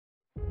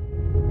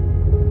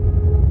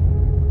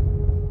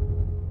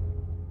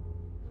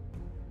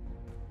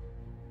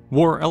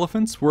War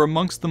elephants were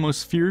amongst the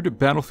most feared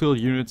battlefield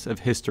units of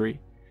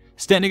history.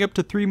 Standing up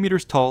to 3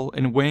 meters tall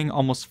and weighing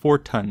almost 4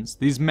 tons,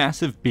 these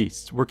massive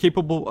beasts were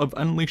capable of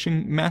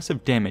unleashing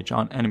massive damage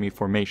on enemy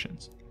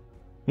formations.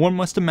 One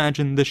must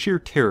imagine the sheer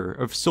terror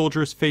of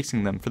soldiers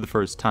facing them for the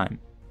first time.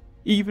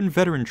 Even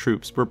veteran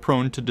troops were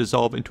prone to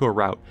dissolve into a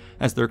rout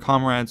as their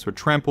comrades were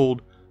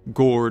trampled,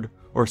 gored,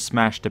 or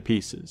smashed to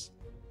pieces.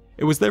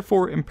 It was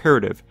therefore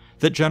imperative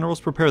that generals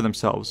prepare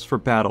themselves for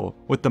battle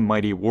with the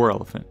mighty war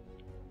elephant.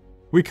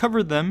 We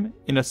covered them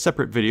in a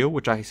separate video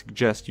which I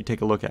suggest you take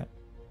a look at.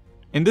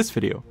 In this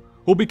video,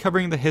 we'll be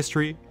covering the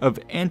history of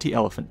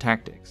anti-elephant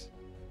tactics.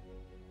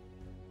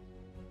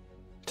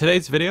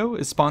 Today's video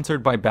is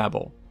sponsored by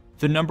Babbel,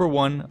 the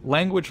 #1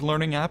 language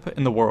learning app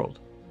in the world.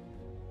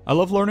 I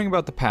love learning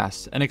about the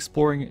past and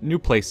exploring new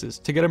places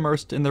to get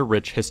immersed in their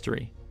rich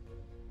history.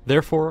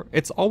 Therefore,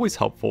 it's always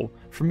helpful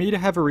for me to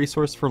have a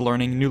resource for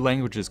learning new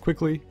languages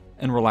quickly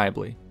and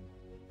reliably.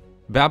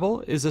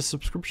 Babbel is a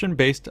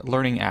subscription-based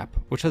learning app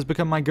which has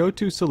become my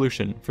go-to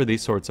solution for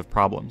these sorts of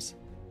problems.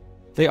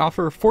 They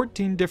offer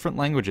 14 different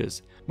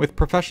languages with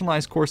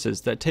professionalized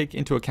courses that take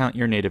into account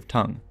your native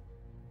tongue.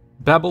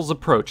 Babbel's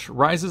approach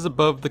rises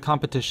above the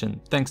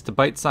competition thanks to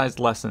bite-sized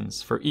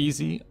lessons for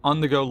easy,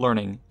 on-the-go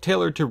learning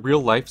tailored to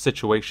real-life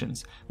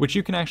situations, which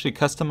you can actually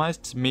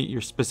customize to meet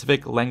your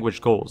specific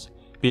language goals,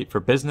 be it for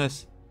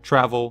business,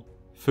 travel,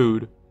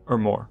 food, or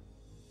more.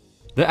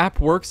 The app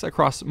works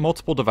across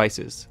multiple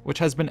devices, which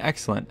has been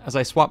excellent as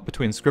I swap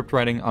between script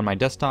writing on my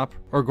desktop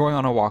or going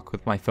on a walk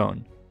with my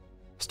phone.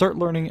 Start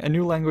learning a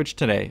new language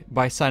today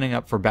by signing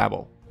up for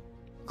Babbel.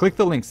 Click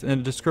the links in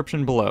the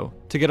description below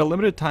to get a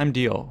limited time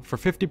deal for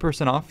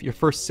 50% off your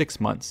first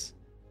 6 months.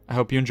 I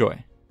hope you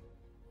enjoy.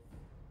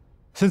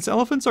 Since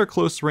elephants are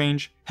close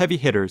range, heavy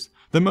hitters,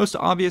 the most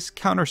obvious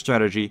counter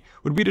strategy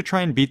would be to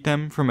try and beat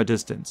them from a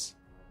distance.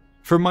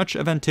 For much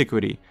of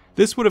antiquity,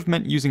 this would have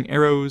meant using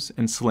arrows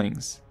and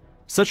slings.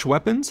 Such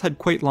weapons had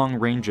quite long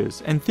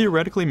ranges and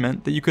theoretically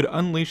meant that you could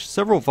unleash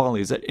several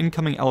volleys at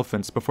incoming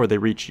elephants before they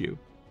reach you.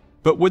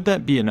 But would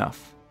that be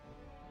enough?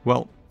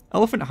 Well,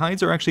 elephant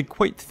hides are actually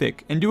quite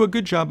thick and do a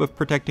good job of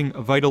protecting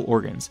vital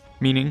organs,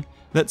 meaning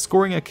that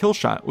scoring a kill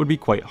shot would be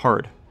quite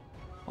hard.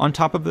 On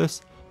top of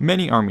this,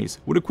 many armies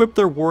would equip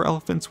their war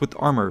elephants with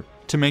armor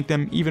to make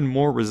them even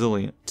more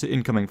resilient to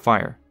incoming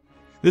fire.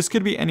 This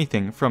could be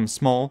anything from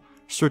small,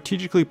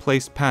 strategically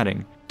placed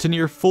padding to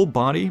near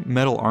full-body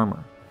metal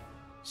armor.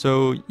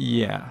 So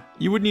yeah,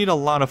 you would need a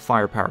lot of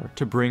firepower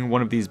to bring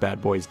one of these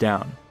bad boys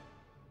down.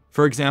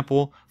 For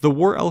example, the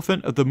war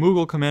elephant of the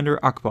Mughal commander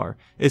Akbar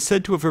is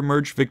said to have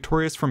emerged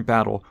victorious from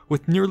battle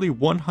with nearly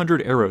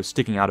 100 arrows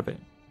sticking out of it.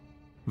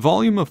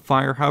 Volume of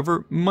fire,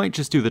 however, might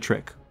just do the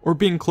trick, or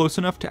being close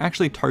enough to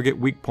actually target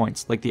weak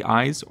points like the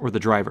eyes or the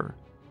driver.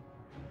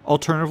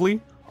 Alternatively,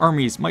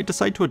 armies might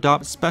decide to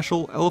adopt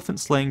special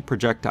elephant-slaying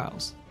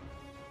projectiles.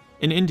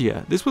 In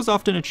India, this was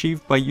often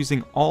achieved by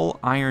using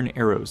all-iron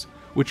arrows,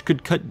 which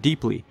could cut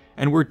deeply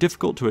and were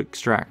difficult to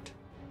extract.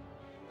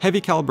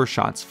 Heavy caliber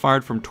shots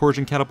fired from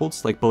torsion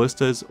catapults like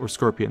ballistas or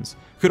scorpions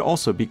could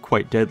also be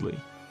quite deadly.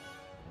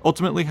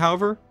 Ultimately,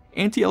 however,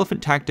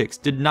 anti-elephant tactics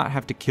did not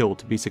have to kill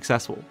to be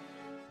successful.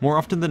 More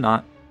often than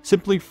not,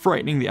 simply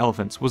frightening the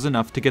elephants was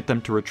enough to get them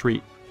to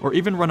retreat, or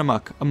even run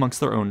amok amongst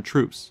their own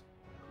troops.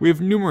 We have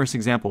numerous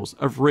examples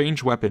of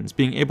ranged weapons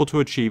being able to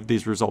achieve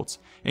these results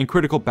in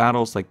critical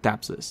battles like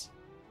Thapsus.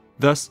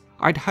 Thus,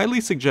 I'd highly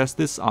suggest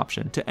this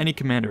option to any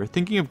commander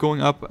thinking of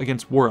going up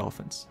against war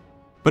elephants.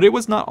 But it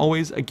was not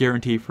always a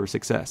guarantee for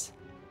success.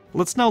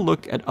 Let's now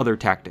look at other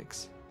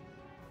tactics.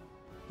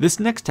 This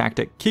next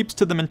tactic keeps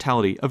to the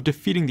mentality of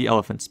defeating the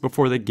elephants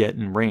before they get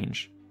in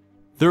range.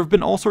 There have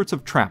been all sorts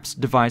of traps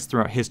devised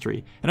throughout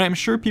history, and I am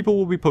sure people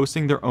will be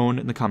posting their own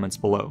in the comments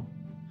below.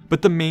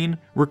 But the main,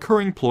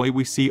 recurring ploy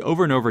we see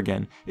over and over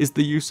again is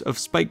the use of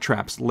spike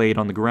traps laid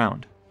on the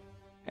ground.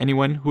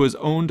 Anyone who has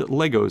owned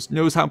Legos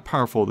knows how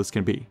powerful this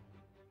can be.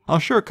 I'll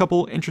share a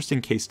couple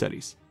interesting case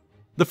studies.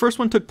 The first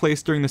one took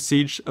place during the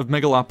siege of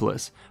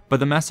Megalopolis by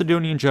the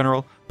Macedonian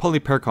general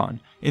Polyperchon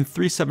in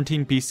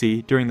 317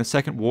 BC during the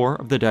Second War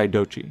of the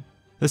Diadochi.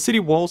 The city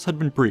walls had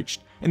been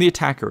breached, and the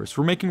attackers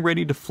were making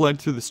ready to flood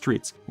through the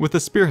streets with a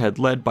spearhead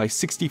led by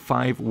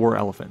 65 war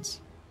elephants.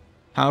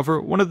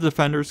 However, one of the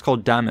defenders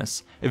called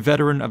Damis, a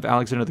veteran of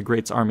Alexander the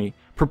Great's army,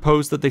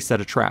 proposed that they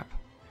set a trap.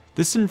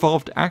 This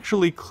involved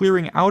actually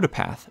clearing out a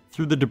path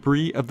through the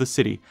debris of the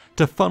city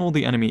to funnel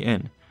the enemy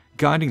in,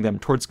 guiding them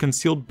towards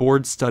concealed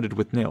boards studded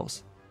with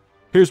nails.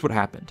 Here's what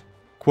happened.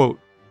 Quote,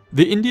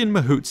 "The Indian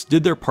mahouts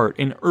did their part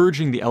in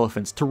urging the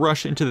elephants to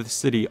rush into the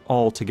city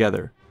all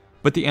together,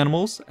 but the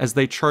animals, as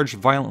they charged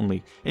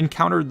violently,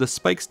 encountered the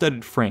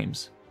spike-studded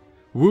frames.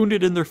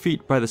 Wounded in their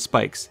feet by the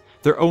spikes,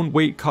 their own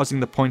weight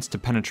causing the points to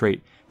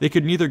penetrate, they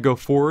could neither go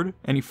forward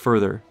any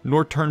further,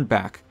 nor turn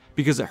back,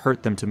 because it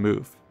hurt them to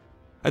move.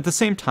 At the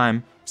same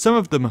time, some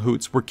of the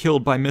mahouts were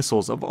killed by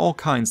missiles of all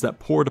kinds that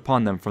poured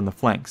upon them from the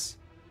flanks.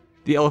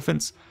 The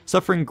elephants,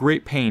 suffering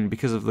great pain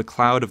because of the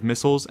cloud of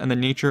missiles and the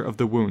nature of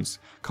the wounds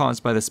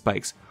caused by the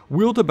spikes,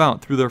 wheeled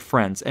about through their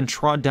friends and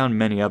trod down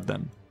many of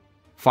them.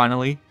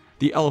 Finally,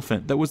 the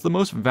elephant that was the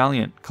most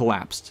valiant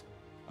collapsed.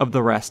 Of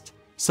the rest,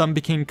 some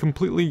became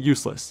completely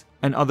useless,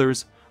 and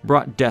others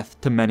brought death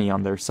to many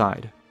on their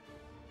side.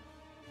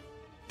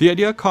 The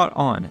idea caught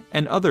on,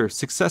 and other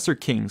successor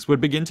kings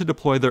would begin to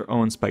deploy their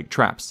own spike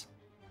traps.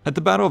 At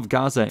the Battle of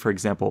Gaza, for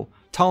example,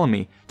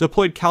 Ptolemy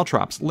deployed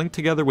caltrops linked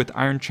together with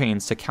iron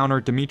chains to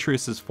counter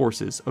Demetrius's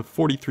forces of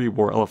 43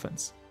 war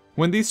elephants.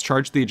 When these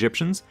charged the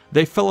Egyptians,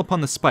 they fell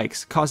upon the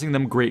spikes, causing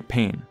them great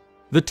pain.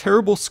 The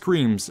terrible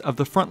screams of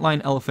the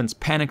frontline elephants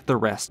panicked the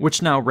rest,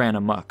 which now ran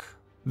amok.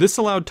 This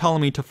allowed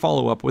Ptolemy to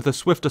follow up with a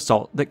swift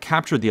assault that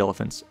captured the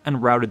elephants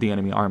and routed the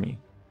enemy army.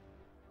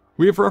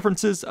 We have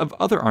references of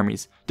other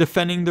armies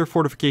defending their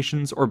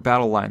fortifications or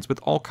battle lines with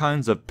all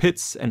kinds of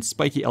pits and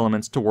spiky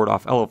elements to ward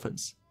off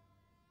elephants.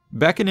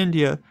 Back in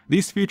India,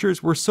 these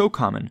features were so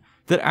common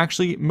that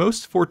actually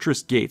most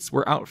fortress gates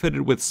were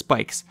outfitted with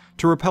spikes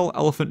to repel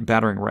elephant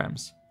battering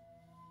rams.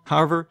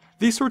 However,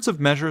 these sorts of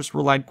measures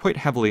relied quite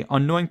heavily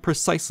on knowing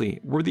precisely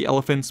where the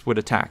elephants would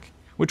attack,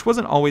 which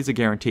wasn't always a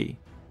guarantee.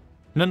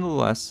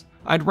 Nonetheless,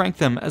 I'd rank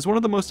them as one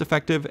of the most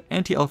effective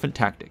anti-elephant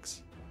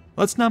tactics.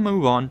 Let's now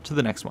move on to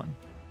the next one.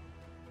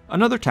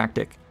 Another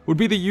tactic would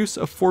be the use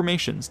of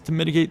formations to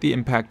mitigate the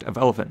impact of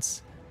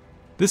elephants.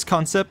 This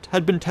concept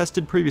had been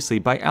tested previously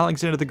by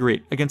Alexander the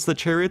Great against the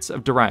chariots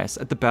of Darius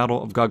at the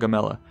Battle of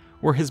Gaugamela,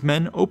 where his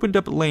men opened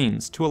up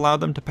lanes to allow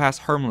them to pass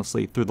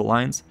harmlessly through the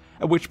lines,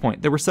 at which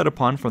point they were set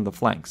upon from the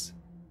flanks.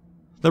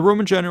 The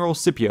Roman general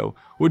Scipio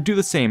would do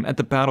the same at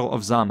the Battle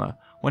of Zama,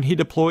 when he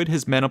deployed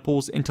his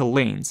maniples into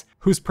lanes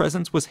whose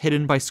presence was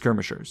hidden by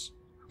skirmishers.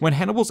 When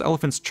Hannibal's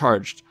elephants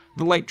charged,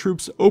 the light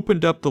troops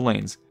opened up the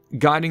lanes,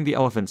 guiding the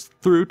elephants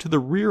through to the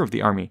rear of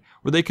the army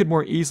where they could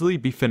more easily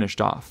be finished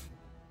off.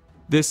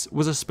 This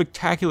was a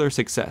spectacular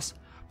success,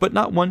 but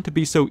not one to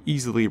be so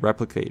easily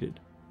replicated.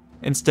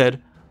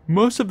 Instead,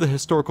 most of the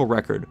historical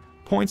record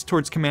points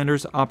towards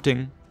commanders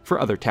opting for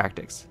other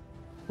tactics.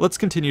 Let's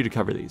continue to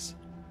cover these.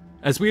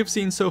 As we have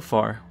seen so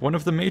far, one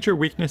of the major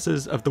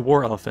weaknesses of the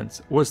war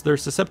elephants was their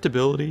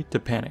susceptibility to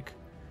panic.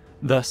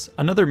 Thus,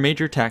 another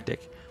major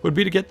tactic would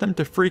be to get them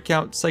to freak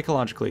out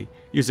psychologically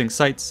using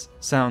sights,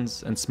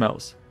 sounds, and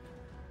smells.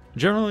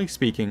 Generally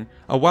speaking,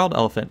 a wild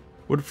elephant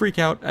would freak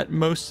out at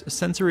most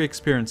sensory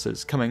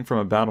experiences coming from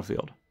a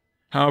battlefield.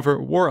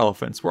 However, war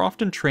elephants were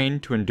often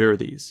trained to endure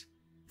these.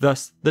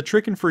 Thus, the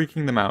trick in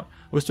freaking them out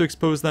was to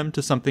expose them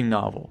to something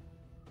novel.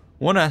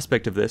 One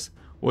aspect of this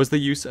was the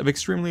use of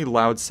extremely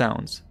loud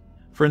sounds.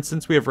 For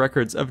instance, we have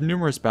records of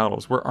numerous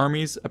battles where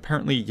armies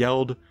apparently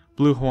yelled,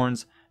 blew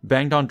horns,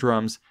 banged on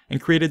drums,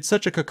 and created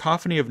such a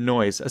cacophony of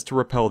noise as to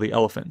repel the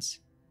elephants.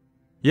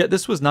 Yet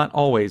this was not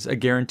always a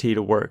guarantee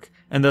to work,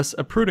 and thus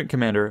a prudent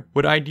commander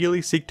would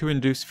ideally seek to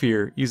induce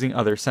fear using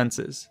other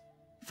senses.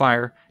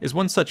 Fire is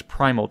one such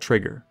primal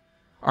trigger.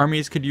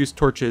 Armies could use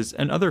torches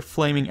and other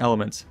flaming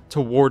elements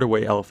to ward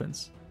away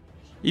elephants.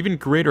 Even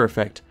greater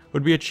effect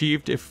would be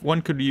achieved if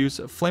one could use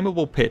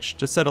flammable pitch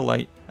to set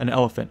alight an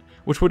elephant,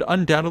 which would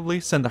undoubtedly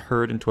send the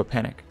herd into a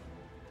panic.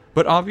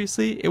 But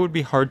obviously, it would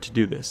be hard to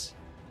do this.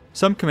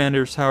 Some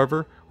commanders,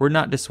 however, were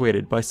not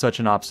dissuaded by such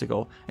an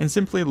obstacle and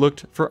simply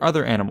looked for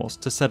other animals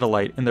to set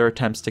alight in their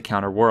attempts to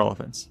counter war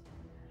elephants.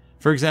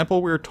 For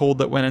example, we are told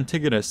that when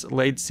Antigonus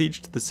laid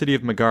siege to the city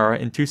of Megara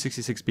in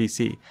 266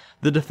 BC,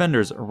 the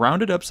defenders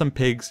rounded up some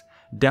pigs,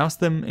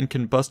 doused them in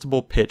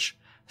combustible pitch,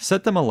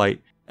 set them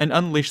alight, and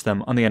unleashed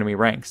them on the enemy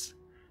ranks.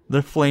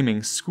 The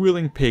flaming,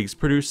 squealing pigs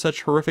produced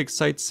such horrific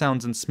sights,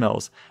 sounds, and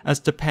smells as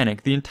to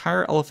panic the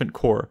entire elephant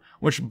corps,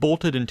 which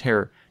bolted in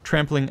terror,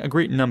 trampling a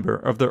great number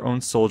of their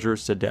own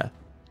soldiers to death.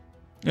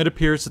 It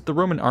appears that the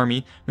Roman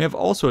army may have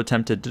also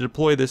attempted to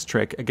deploy this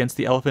trick against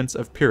the elephants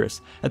of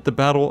Pyrrhus at the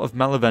Battle of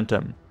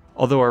Maleventum,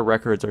 although our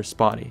records are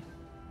spotty.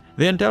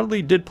 They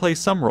undoubtedly did play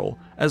some role,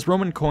 as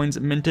Roman coins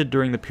minted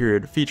during the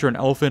period feature an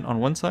elephant on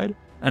one side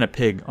and a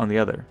pig on the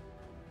other.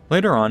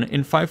 Later on,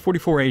 in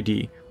 544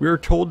 AD, we are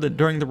told that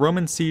during the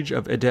Roman siege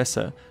of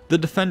Edessa, the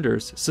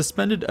defenders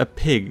suspended a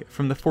pig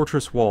from the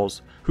fortress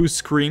walls, whose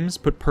screams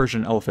put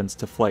Persian elephants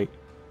to flight.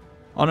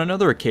 On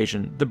another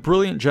occasion, the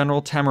brilliant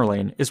general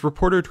Tamerlane is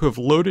reported to have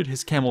loaded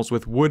his camels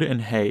with wood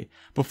and hay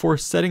before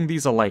setting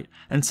these alight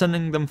and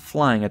sending them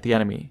flying at the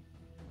enemy.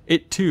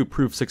 It too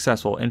proved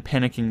successful in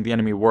panicking the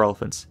enemy war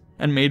elephants,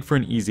 and made for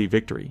an easy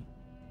victory.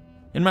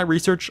 In my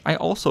research, I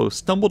also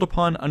stumbled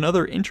upon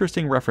another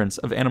interesting reference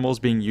of animals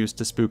being used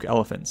to spook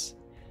elephants.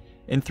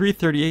 In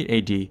 338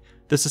 AD,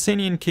 the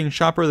Sasanian king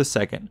Shapur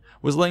II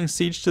was laying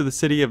siege to the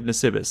city of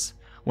Nisibis,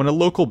 when a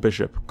local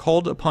bishop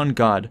called upon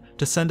God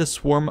to send a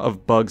swarm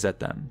of bugs at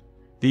them.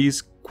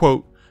 These,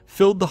 quote,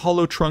 filled the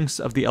hollow trunks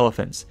of the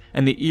elephants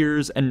and the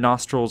ears and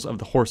nostrils of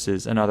the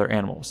horses and other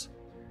animals.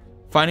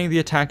 Finding the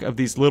attack of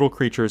these little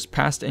creatures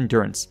past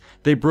endurance,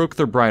 they broke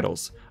their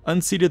bridles,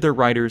 unseated their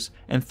riders,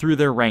 and threw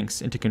their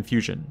ranks into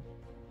confusion.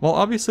 While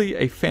obviously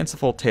a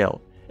fanciful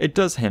tale, it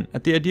does hint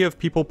at the idea of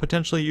people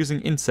potentially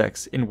using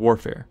insects in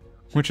warfare,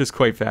 which is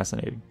quite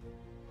fascinating.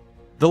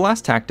 The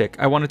last tactic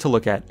I wanted to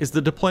look at is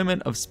the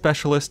deployment of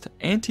specialist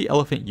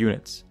anti-elephant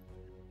units.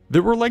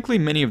 There were likely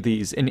many of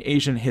these in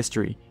Asian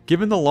history,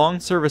 given the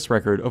long service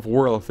record of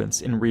war elephants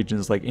in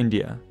regions like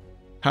India.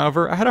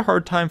 However, I had a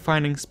hard time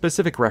finding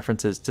specific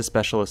references to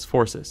specialist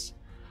forces.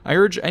 I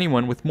urge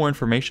anyone with more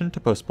information to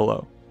post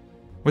below.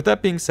 With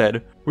that being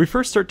said, we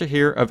first start to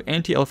hear of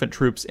anti-elephant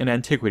troops in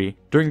antiquity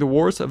during the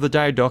Wars of the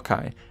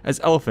Diadochi,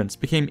 as elephants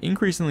became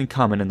increasingly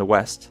common in the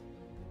West.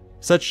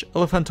 Such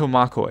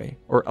elephantomachoi,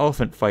 or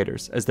elephant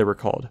fighters as they were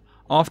called,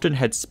 often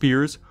had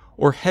spears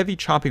or heavy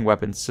chopping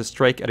weapons to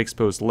strike at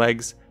exposed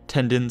legs,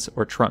 tendons,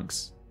 or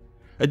trunks.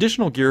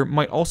 Additional gear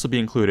might also be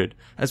included,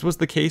 as was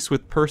the case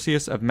with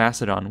Pyrrhus of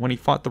Macedon when he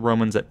fought the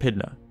Romans at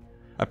Pydna.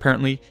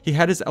 Apparently, he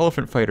had his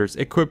elephant fighters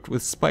equipped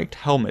with spiked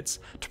helmets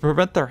to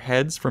prevent their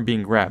heads from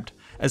being grabbed,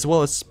 as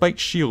well as spiked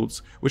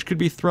shields which could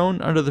be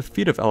thrown under the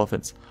feet of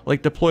elephants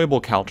like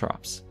deployable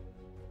caltrops.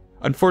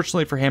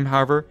 Unfortunately for him,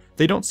 however,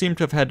 they don't seem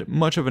to have had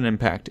much of an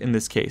impact in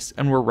this case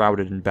and were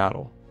routed in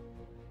battle.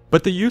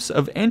 But the use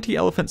of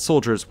anti-elephant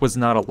soldiers was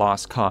not a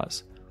lost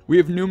cause. We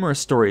have numerous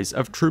stories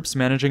of troops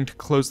managing to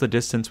close the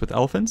distance with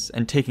elephants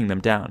and taking them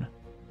down.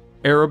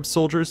 Arab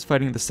soldiers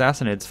fighting the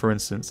Sassanids, for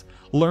instance,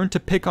 learned to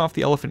pick off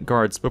the elephant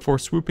guards before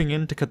swooping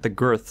in to cut the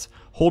girths,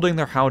 holding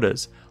their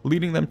howdahs,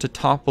 leading them to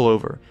topple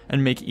over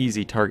and make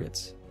easy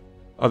targets.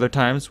 Other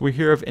times, we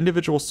hear of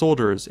individual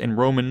soldiers in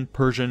Roman,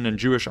 Persian, and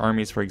Jewish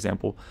armies, for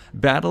example,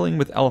 battling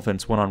with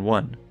elephants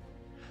one-on-one.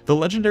 The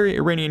legendary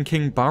Iranian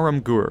king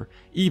Bahram Gur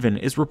even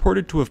is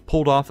reported to have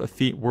pulled off a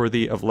feat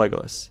worthy of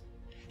Legolas.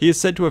 He is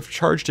said to have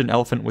charged an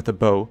elephant with a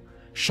bow,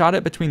 shot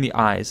it between the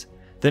eyes,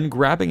 then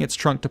grabbing its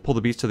trunk to pull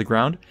the beast to the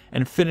ground,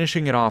 and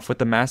finishing it off with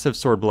the massive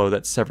sword blow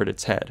that severed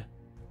its head.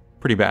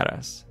 Pretty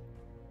badass.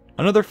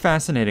 Another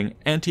fascinating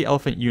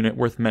anti-elephant unit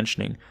worth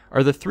mentioning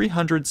are the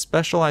 300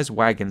 specialized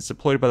wagons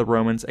deployed by the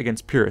Romans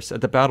against Pyrrhus at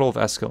the Battle of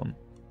Asculum.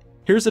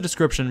 Here's a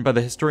description by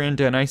the historian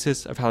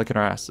Dionysius of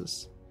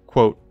Halicarnassus.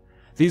 Quote,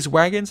 "These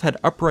wagons had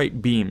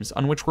upright beams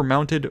on which were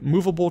mounted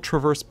movable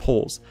traverse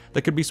poles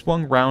that could be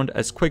swung round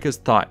as quick as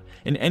thought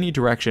in any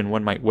direction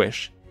one might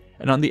wish,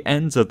 and on the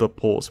ends of the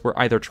poles were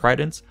either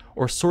tridents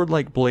or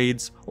sword-like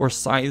blades or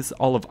scythes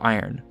all of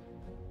iron.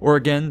 Or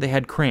again, they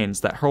had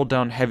cranes that hurled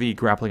down heavy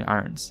grappling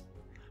irons.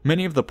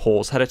 Many of the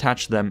poles had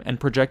attached to them and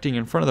projecting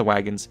in front of the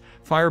wagons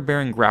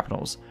fire-bearing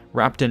grapnels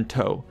wrapped in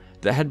tow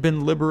that had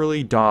been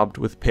liberally daubed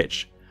with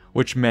pitch,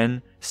 which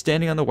men,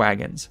 standing on the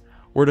wagons,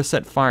 were to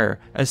set fire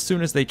as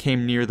soon as they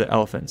came near the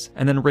elephants,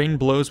 and then rain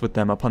blows with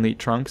them upon the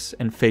trunks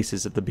and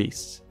faces of the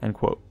beasts." End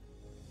quote.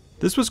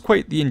 This was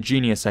quite the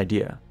ingenious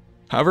idea.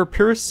 However,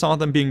 Pyrrhus saw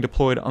them being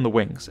deployed on the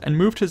wings and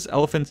moved his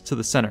elephants to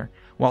the center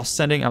while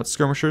sending out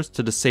skirmishers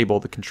to disable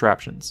the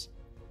contraptions.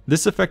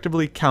 This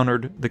effectively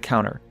countered the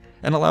counter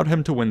and allowed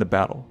him to win the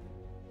battle.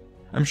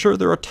 I'm sure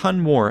there are a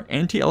ton more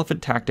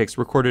anti-elephant tactics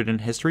recorded in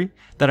history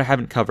that I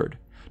haven't covered.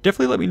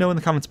 Definitely let me know in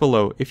the comments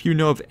below if you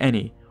know of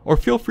any, or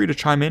feel free to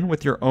chime in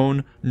with your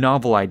own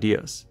novel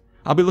ideas.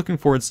 I'll be looking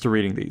forward to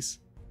reading these.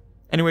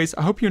 Anyways,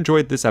 I hope you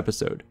enjoyed this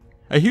episode.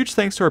 A huge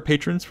thanks to our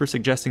patrons for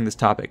suggesting this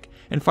topic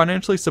and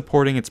financially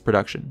supporting its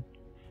production.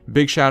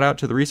 Big shout out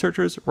to the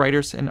researchers,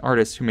 writers, and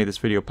artists who made this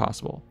video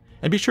possible.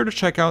 And be sure to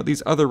check out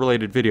these other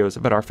related videos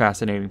about our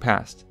fascinating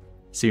past.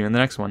 See you in the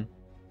next one.